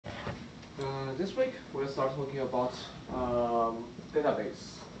this week we'll start talking about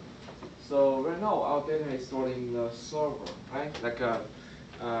database. So right now our data is stored in the server, right?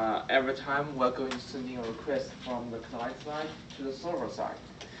 Every time we're going to sending a request from the client side to the server side,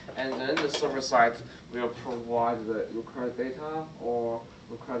 and then the server side will provide the required data or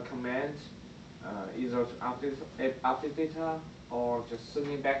required command, either to update data or just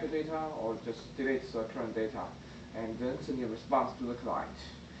sending back the data or just delete the current data, and then sending a response to the client.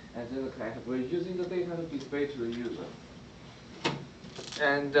 And then the client will using the data to display to the user.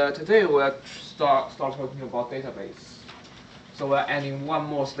 And today we'll start talking about database. So we're adding one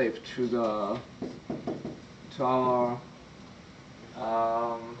more step to our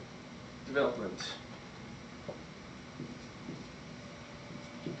development.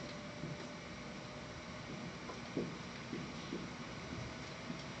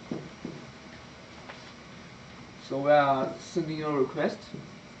 So we are sending a request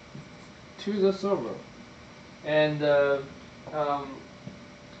to the server, and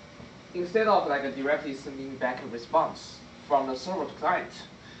instead of directly sending back a response from the server to client,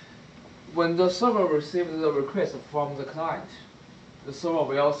 when the server receives the request from the client, the server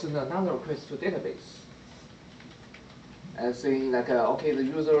will send another request to database, and saying okay, the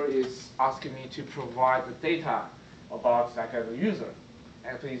user is asking me to provide the data about the user,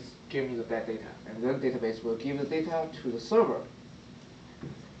 and please give me that data. And then database will give the data to the server,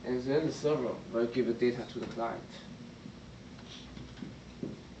 and then the server will give the data to the client.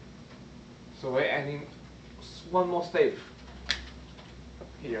 So we're adding one more step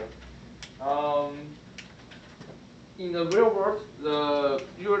here. In the real world,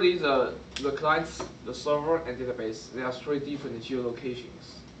 usually the clients, the server, and database, there are three different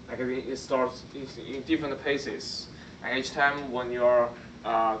geolocations. It starts in different places. And each time when your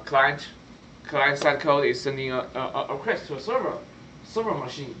client-side code is sending a request to a server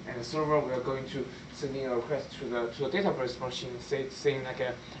machine, and the server will going to sending a request to the database machine, saying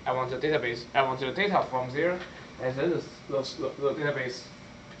I want the database, I want the data from there, and then the database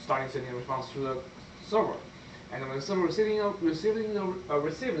starting sending a response to the server, and when the server receives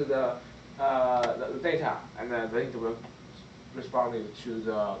the data, and then it will respond to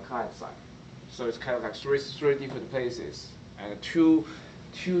the client side. So it's kind of like three different places and two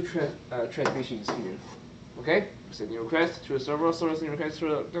transmissions here. Okay, sending a request to a server sending a request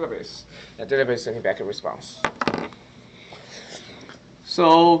to a database, and database sending back a response.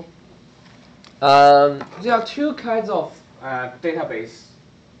 So there are two kinds of database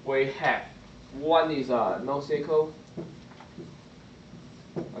we have. One is NoSQL,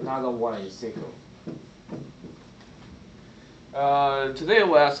 another one is SQL. Today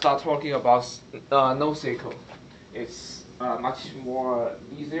we'll start talking about NoSQL. It's much more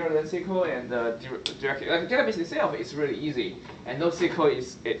easier than SQL, and directly database itself is really easy, and NoSQL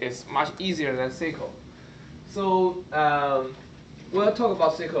is much easier than SQL. So we'll talk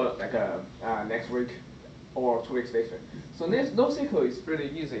about SQL next week or 2 weeks later. So NoSQL is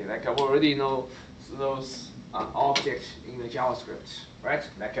pretty easy. We already know those objects in the JavaScript, right?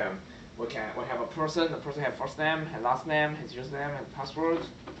 We have a person. The person has first name, has last name, has username, has password,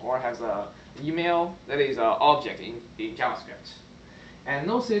 or has an email. That is an object in JavaScript. And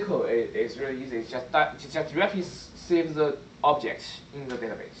NoSQL is really easy. It's just directly save the object in the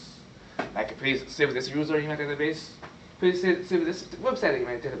database. Please save this user in my database. Please save this website in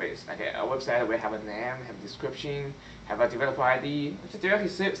my database. A website will have a name, have a description, have a developer ID. Just directly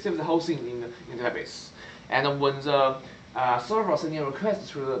save the whole thing in the database. And when the server sending a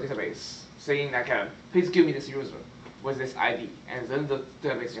request to the database, saying please give me this user with this ID, and then the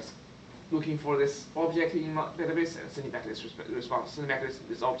database just looking for this object in my database and sending back this response, sending back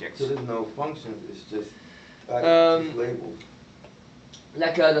this object. So there's no functions, it's just labeled. The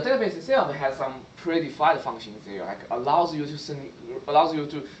database itself has some predefined functions there, allows you to send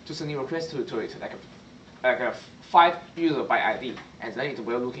a request to it, find user by ID, and then it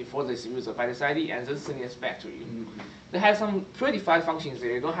will looking for this user by this ID, and then sending it back to you. Mm-hmm. They have some predefined functions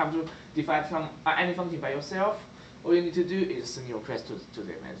there. You don't have to define any function by yourself. All you need to do is send your request to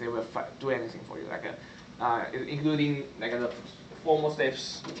them, and they will do anything for you, including the formal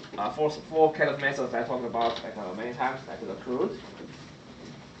steps, four kind of methods I talked about many times, the CRUD.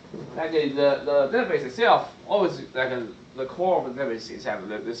 The database itself, always the core of the database is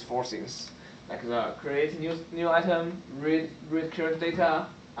have these four things, the create new item, read current data,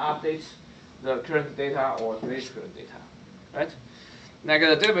 update the current data, or delete current data, right? The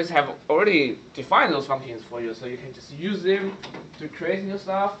database have already defined those functions for you, so you can just use them to create new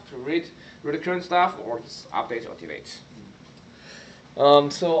stuff, to read the current stuff, or just update or delete.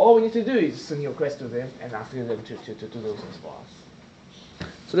 So all we need to do is send a request to them and ask them to do those response.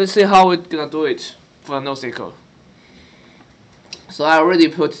 So let's see how we're gonna do it for NoSQL. So I already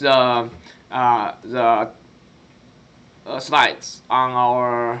put the slides on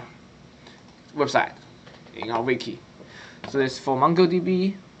our website in our wiki. So this is for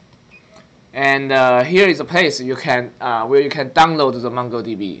MongoDB, and here is a place you can where you can download the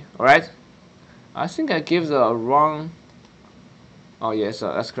MongoDB. All right. I think I give the wrong. Oh yes,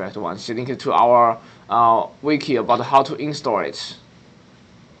 that's correct one. She linked it to our wiki about how to install it.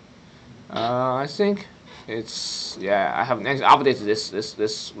 I think it's I have updated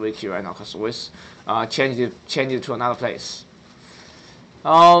this wiki right now because we changed it to another place.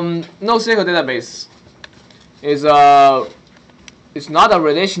 NoSQL database is it's not a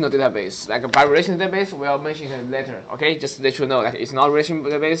relational database. Like a bi-relational database, we'll mention it later. Okay, just to let you know, like it's not a relational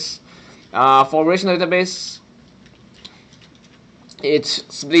database. For relational database, it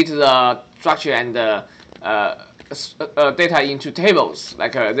split the structure and data into tables.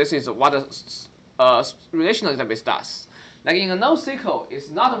 Like this is what a relational database does. Like in a NoSQL, it's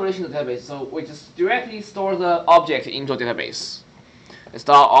not a relational database, so we just directly store the object into a database. It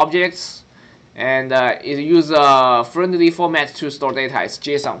stores objects, and it uses a friendly format to store data. It's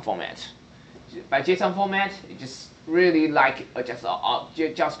JSON format. By JSON format, it just really like just a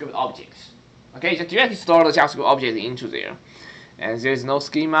JavaScript object. Okay, just directly store the JavaScript object into there, and there is no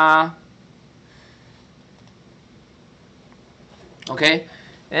schema. Okay,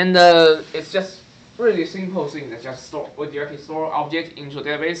 and it's just really simple thing that just we directly store object into a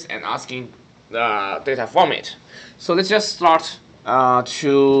database and asking the data format. So let's just start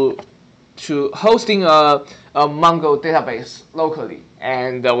to hosting a Mongo database locally,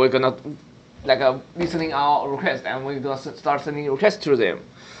 and we're gonna listening our request, and we're gonna start sending requests to them.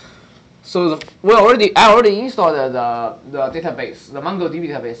 So I already installed the database, the Mongo DB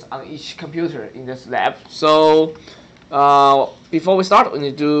database on each computer in this lab. So before we start, we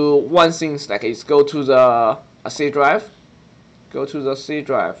need to do one thing, like is go to the C drive. Go to the C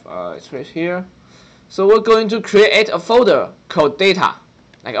drive. It's right here. So we're going to create a folder called data,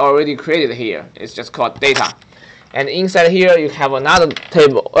 like I already created here. It's just called data, and inside here you have another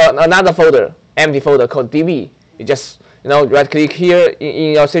table, another folder, empty folder called DB. You just right click here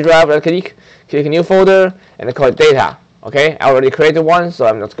in your C drive, right click new folder, and call it data. Okay, I already created one, so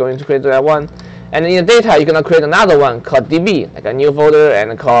I'm not going to create that one. And in the data, you're gonna create another one called DB, like a new folder,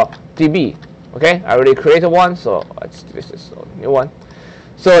 and call DB. Okay, I already created one, so this is a new one.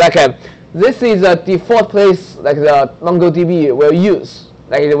 So this is a default place like the MongoDB will use.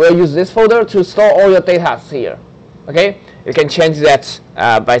 Like it will use this folder to store all your data here. Okay, you can change that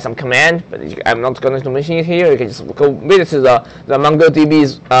by some command, but I'm not going to mention it here. You can just go visit to the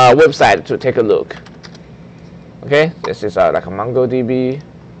MongoDB's website to take a look. Okay, this is like a MongoDB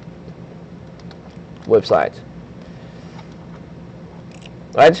website,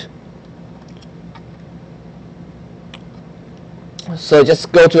 right? So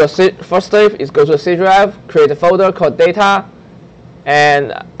just go to first step is go to a C drive, create a folder called data,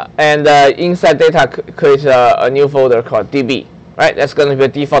 and inside data create a new folder called DB. Right, that's going to be a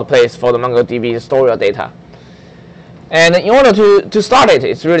default place for the MongoDB to store your data. And in order to start it,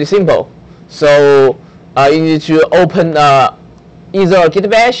 it's really simple. So you need to open either a Git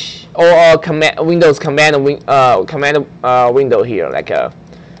bash or a Windows command window here, like a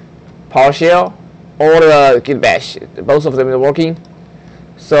PowerShell or a Git bash. Both of them are working.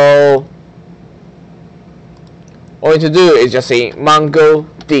 So all you need to do is just say Mongo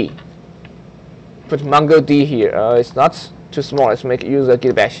D. Put Mongo D here. It's not too small. Let's make use a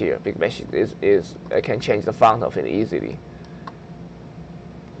Git bash here. Big bash is I can change the font of it easily.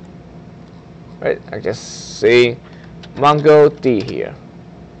 Right, I just say Mongo D here,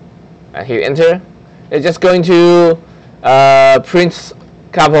 and hit enter. It's just going to print a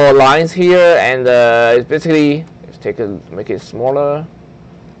couple of lines here, and it's basically make it smaller.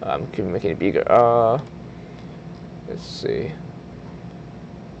 Keep making it bigger. Let's see.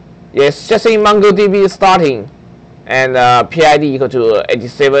 Yes, just saying MongoDB is starting, and PID equal to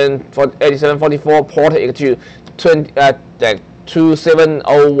 8744, port equal to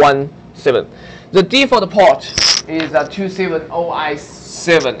 27017. The default port is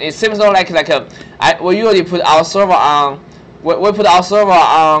 270i7. It seems like we usually put our server on. We put our server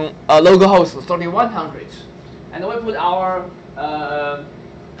on localhost 3100, and we put our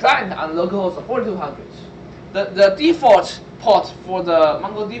client on localhost 4200. The default port for the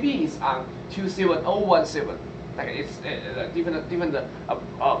MongoDB is on 27017. Like it's different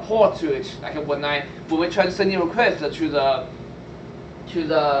port to it. Like when we try to send a request to the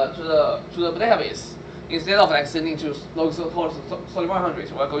database, instead of like sending to localhost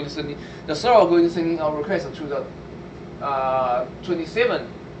 3100, we're going to send the server going to send a request to the 27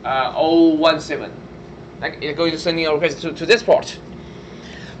 017. Like it's going to send a request to this port.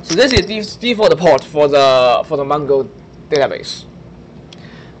 So this is default port for the Mongo database.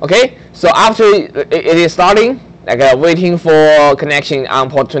 Okay, so after it is starting, like waiting for connection on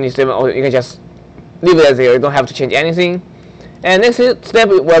port 27, or you can just leave it as zero. You don't have to change anything. And next step,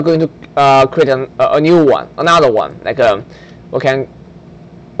 we're going to create a new one, another one. Like we can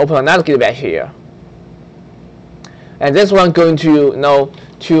open another Git bash here, and this one going to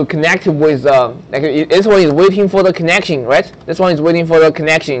to connect with like this one is waiting for the connection, right? This one is waiting for the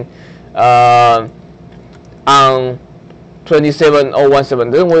connection on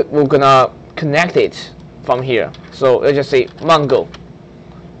 27017. Then we're gonna connect it from here. So let's just say Mongo.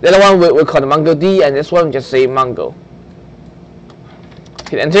 The other one we call Mongo D, and this one just say Mongo.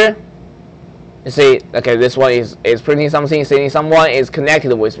 Hit enter. You see, okay, this one is printing something, saying someone is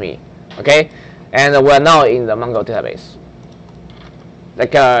connected with me. Okay, and we're now in the Mongo database.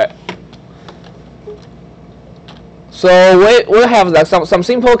 Like so we have like some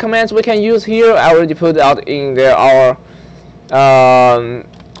simple commands we can use here. I already put out in there our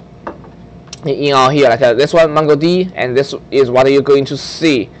in our here, like this one Mongo D, and this is what you're going to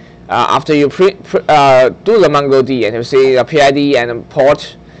see after you do the Mongo D, and you see the PID and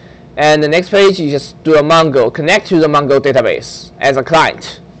port. And the next page, you just do a Mongo, connect to the Mongo database as a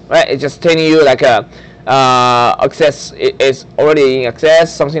client, right? It's just telling you like access is already in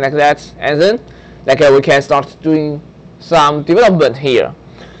access, something like that. And then like we can start doing some development here.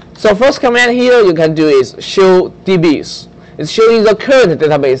 So first command here you can do is show DBs. It's showing the current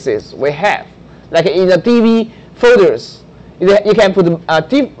databases we have. Like in the DB folders, you can put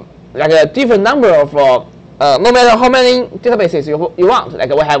like a different number of no matter how many databases you want. Like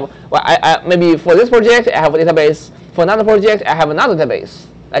we have, well, maybe for this project I have a database. For another project I have another database.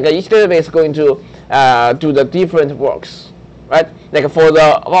 Like each database is going to do the different works, right? Like for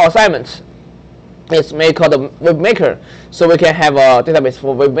our assignment, it's made called the WebMaker, so we can have a database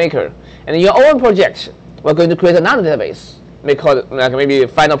for WebMaker. And in your own project, we're going to create another database, make called like maybe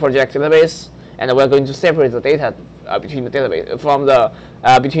final project database, and we're going to separate the data between the database from the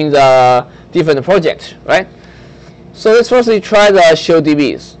between the different projects, right? So let's firstly try the show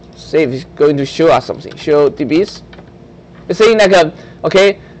DBs. See if it's going to show us something. Show DBs. It's saying like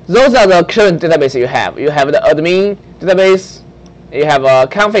okay, those are the current database you have. You have the admin database, you have a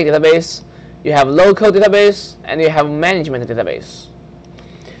config database, you have local database, and you have management database.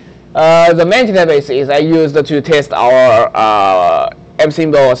 The management database is I used to test our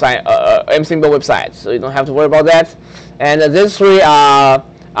mSymbo website, so you don't have to worry about that. And these three are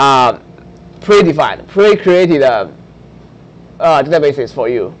predefined, pre-created databases for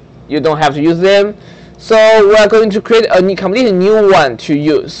you. You don't have to use them. So we are going to create a completely new one to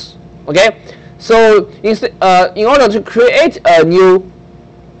use. Okay. So in order to create a new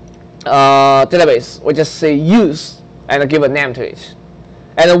database, we just say use and give a name to it.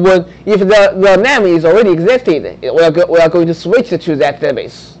 And if the name is already existed, we are going to switch to that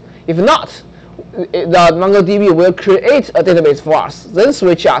database. If not, the Mongo DB will create a database for us, then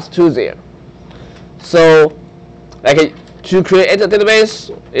switch us to there. So, like to create a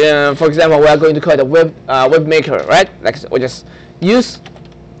database, for example, we are going to call it a WebMaker, right? Like we just use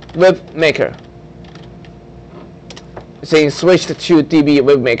WebMaker, saying switched to DB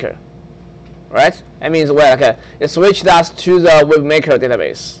WebMaker. Right? That means well, okay, it switched us to the WebMaker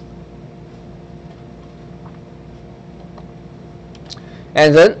database.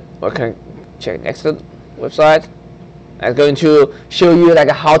 And then we can check next website. I'm going to show you like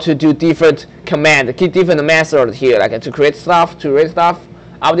how to do different command, different methods here, like to create stuff, to read stuff,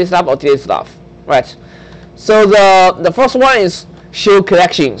 update stuff, or delete stuff. Right? So the first one is show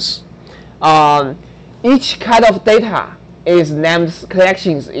collections. Each kind of data is named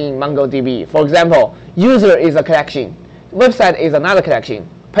collections in MongoDB. For example, user is a collection, website is another collection,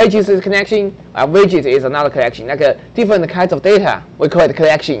 pages is a collection, widget is another collection. Like different kinds of data, we call it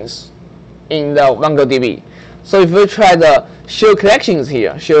collections in the MongoDB. So if we try the show collections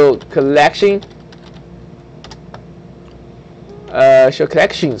here, show collections,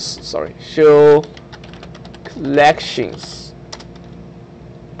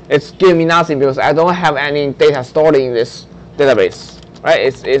 it's giving me nothing because I don't have any data stored in this database, right?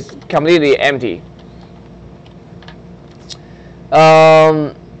 It's completely empty.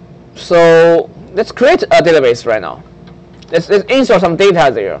 So let's create a database right now. Let's insert some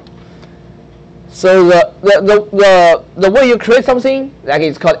data there. So the way you create something, like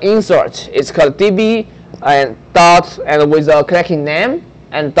it's called insert. It's called DB and dot and with a collection name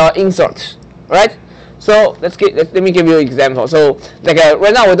and dot insert, right? So let me give you an example. So like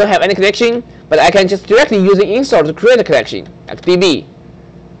right now we don't have any collection, but I can just directly use the insert to create a collection, like DB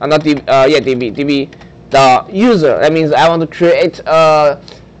not DB, DB the user. That means I want to create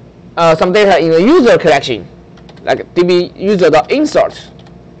some data in the user collection, like DB user.insert.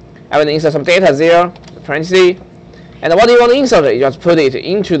 I want to insert some data there, parentheses, and what do you want to insert? You just put it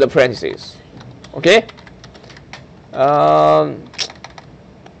into the parentheses. Okay.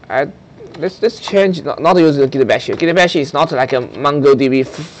 Let's change not use the git bash here. Git bash is not like a Mongo DB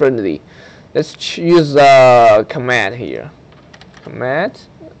friendly. Let's use the command here. Command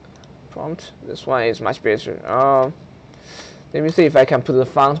prompt. This one is much better. Let me see if I can put the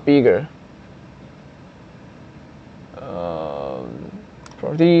font bigger.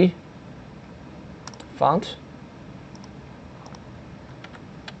 Property font.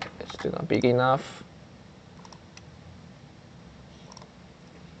 It's still not big enough.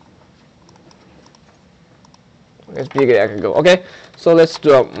 It's bigger I can go. Okay, so let's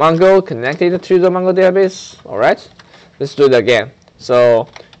do a Mongo connected to the Mongo database. All right, let's do it again. So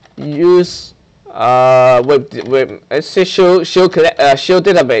use let's say show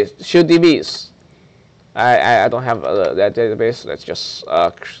database, show DBs. I don't have that database. Let's just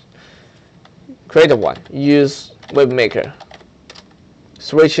create one. Use webmaker.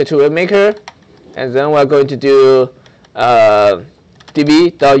 Switch it to webmaker, and then we're going to do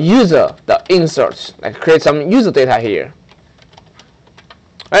DB the user the insert, like create some user data here.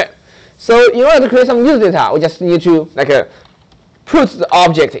 Right. So in order to create some user data, we just need to put the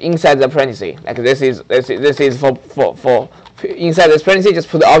object inside the parenthesis. Like this is for inside this parenthesis. Just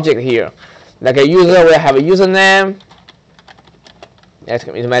put the object here. Like a user will have a username.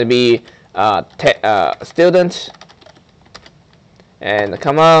 It might be student. And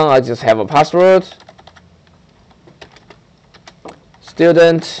come on, I just have a password.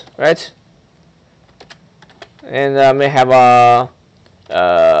 Student, right? And may have a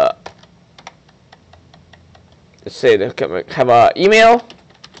let's say they have a email.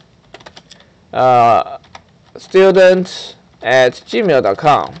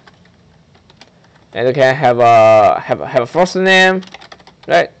 Student@gmail.com, and you can have a first name,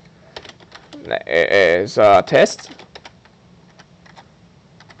 right? Is test,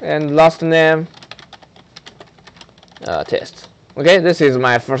 and last name test. Okay, this is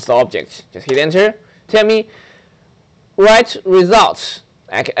my first object. Just hit enter. Tell me write results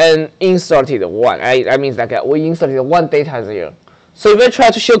like an inserted one. Right? That means we inserted one data there. So if I try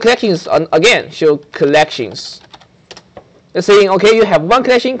to show collections again, show collections. Let's say okay, you have one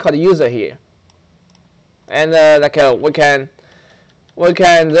collection called user here, and we can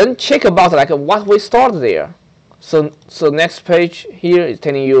then check about what we stored there. So next page here is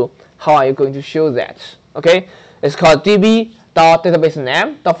telling you how are you going to show that. Okay, it's called db.database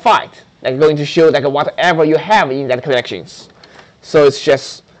name.find. Like going to show whatever you have in that collections. So it's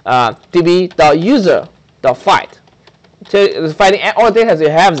just db.user.find. It's finding all the data you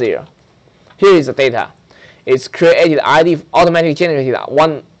have there. Here is the data. It's created ID, automatically generated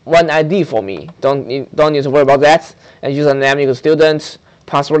one ID for me. Don't need to worry about that. And username equals student,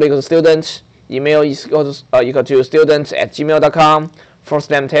 password equals student, email is equal to student@gmail.com, first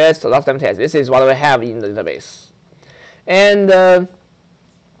name test, last name test. This is what we have in the database. And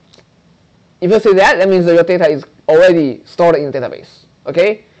if you see that, that means that your data is already stored in the database.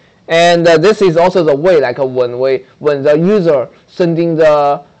 Okay, and this is also the way when the user sending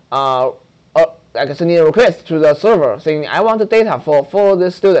the sending a request to the server saying I want the data for the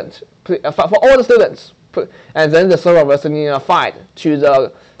student for all the students, and then the server will send in a file to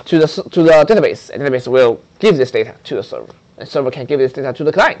the database, and the database will give this data to the server, and the server can give this data to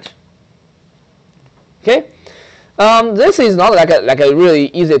the client. Okay. This is not like a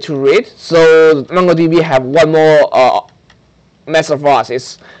really easy to read. So MongoDB have one more method for us.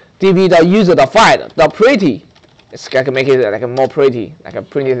 It's db.user.find. The pretty. It's make it more pretty,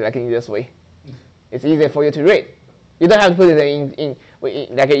 print it in this way. It's easier for you to read. You don't have to put it in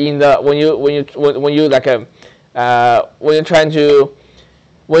the when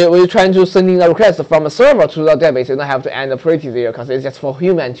you're trying to send in a request from a server to the database. You don't have to add the pretty there because it's just for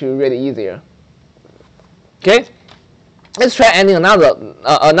human to read easier. Okay. Let's try adding another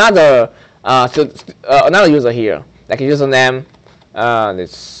user here, like username.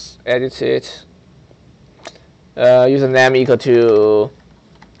 Let's edit it. Username equal to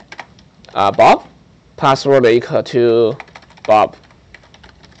Bob, password equal to Bob,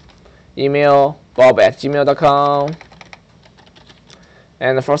 email bob@gmail.com,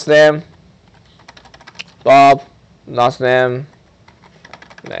 and the first name Bob, last name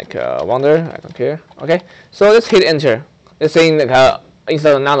Wonder. I don't care. Okay, so let's hit enter. Let's say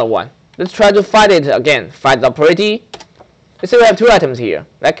insert another one. Let's try to find it again. Find the pretty. Let's say we have two items here.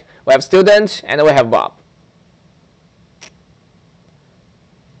 Like we have student and we have Bob.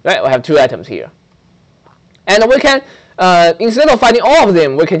 Right, we have 2 items here, and we can instead of finding all of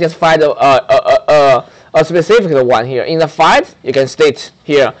them, we can just find a specific one here. In the find, you can state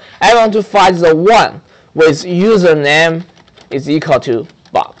here, I want to find the one with username is equal to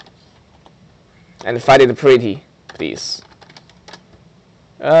Bob, and find it pretty, please.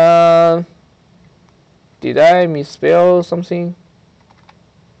 Did I misspell something?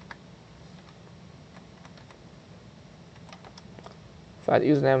 Find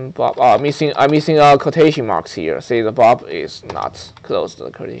username Bob. Oh, I'm missing quotation marks here. See, the Bob is not close to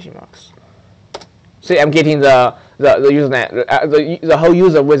the quotation marks. See, I'm getting the username, the whole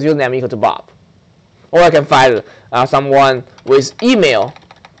user with username equal to Bob. Or I can find someone with email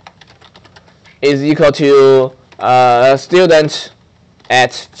is equal to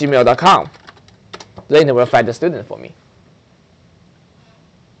student@gmail.com. Then it will find the student for me.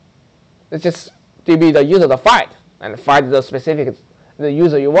 Let's just DB the user to find and find the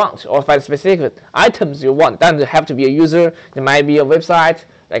user you want, or find specific items you want. Doesn't have to be a user. It might be a website.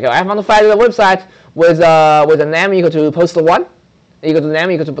 Like I want to find a website with a name equal to post1, equal to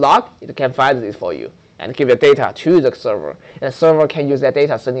name equal to blog. It can find this for you and give the data to the server. And the server can use that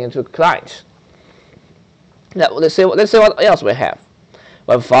data sending it to client. Now let's see what else we have.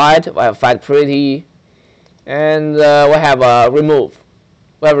 We have find pretty, and we have remove.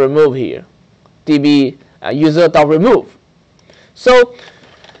 We have remove here. DB user.remove. So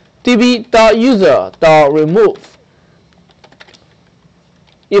db.user.remove.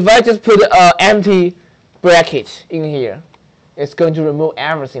 If I just put an empty bracket in here, it's going to remove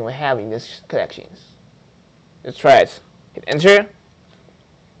everything we have in this collections. Let's try it. Hit enter.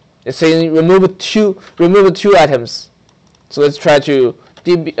 It's saying remove two items. So let's try to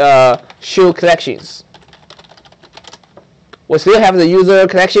show collections. We still have the user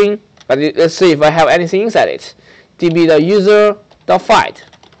collection, but let's see if I have anything inside it. db.user.find.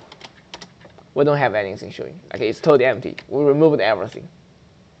 We don't have anything showing. Okay, it's totally empty. We removed everything.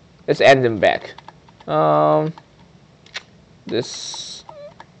 Let's add them back. This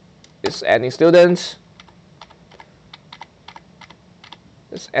is adding student.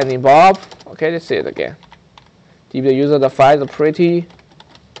 It's adding Bob. Okay, let's see it again. db.user.find the pretty.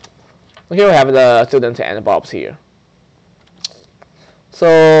 Here we have the student and Bob's here.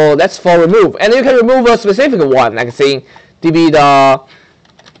 So that's for remove, and you can remove a specific one, like saying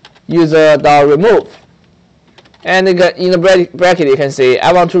db.user.remove. And in the bracket, you can say,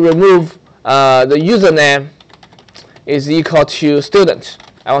 I want to remove the username is equal to student.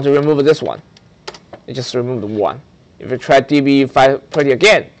 I want to remove this one. You just remove the one. If you try db pretty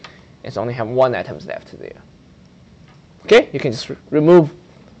again, it's only have 1 item left there. Okay, you can just remove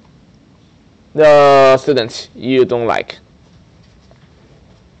the student you don't like.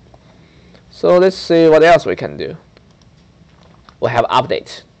 So let's see what else we can do. We have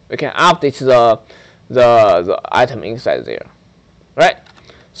update. We can update the item inside there, right?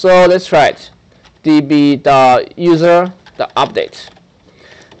 So let's try it. db.user.update.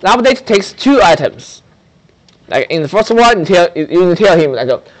 The update takes 2 items. Like in the first one, you tell him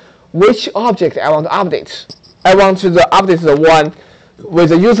like which object I want to update. I want to update the one with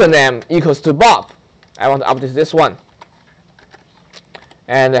the username equals to Bob. I want to update this one.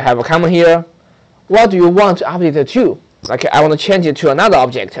 And I have a comment here. What do you want to update it to? Like I want to change it to another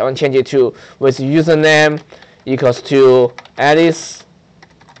object. I want to change it to with username equals to Alice.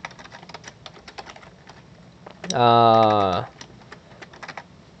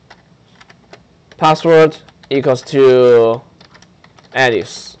 Password equals to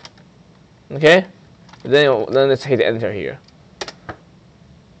Alice. Okay. Then let's hit enter here.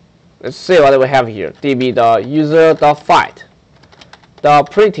 Let's see what we have here.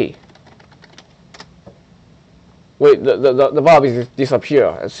 db.user.find.pretty. Wait, the Bob is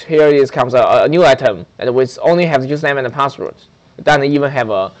disappear. Here it comes a new item, and we only have the username and the password. It doesn't even have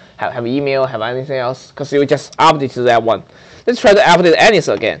email, have anything else, because you just updated that one. Let's try to update Alice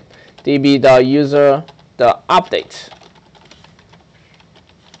again. db.user.update.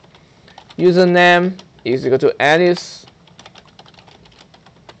 Username is equal to Alice,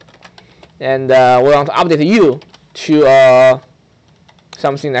 and we want to update you to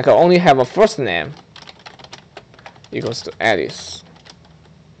something like only have a first name equals to Alice,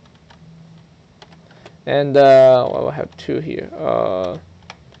 and well, we have 2 here.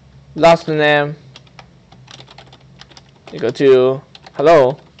 Last name equal to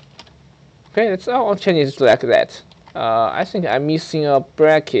hello. Okay, I'll change it to like that. I think I'm missing a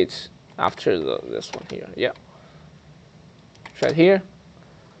bracket after this one here. Yeah, try it here.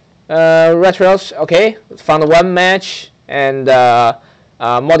 Retros. Okay, found 1 match and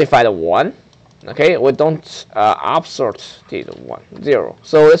modified 1. Okay, we don't upsort the 1 0.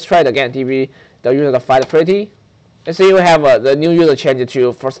 So let's try it again. DB the user defined pretty. Let's see we have the new user change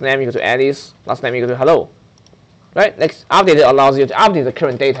to first name equal to Alice, last name equal to hello. Right? Next update allows you to update the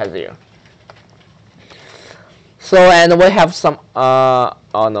current data there. So and we have some oh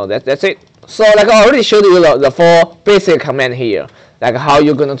no, that's it. So like I already showed you the 4 basic command here. Like how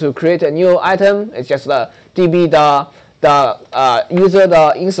you're going to create a new item. It's just the DB the user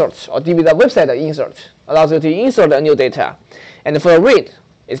the insert or DB the website the insert allows you to insert a new data. And for the read,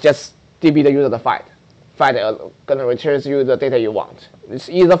 it's just DB the user the find. Find gonna return you the data you want. It's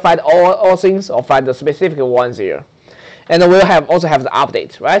either find all things or find the specific ones here. And we'll also have the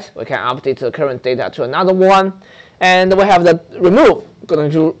update, right? We can update the current data to another one. And we have the remove,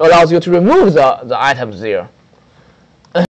 going to allows you to remove the items there.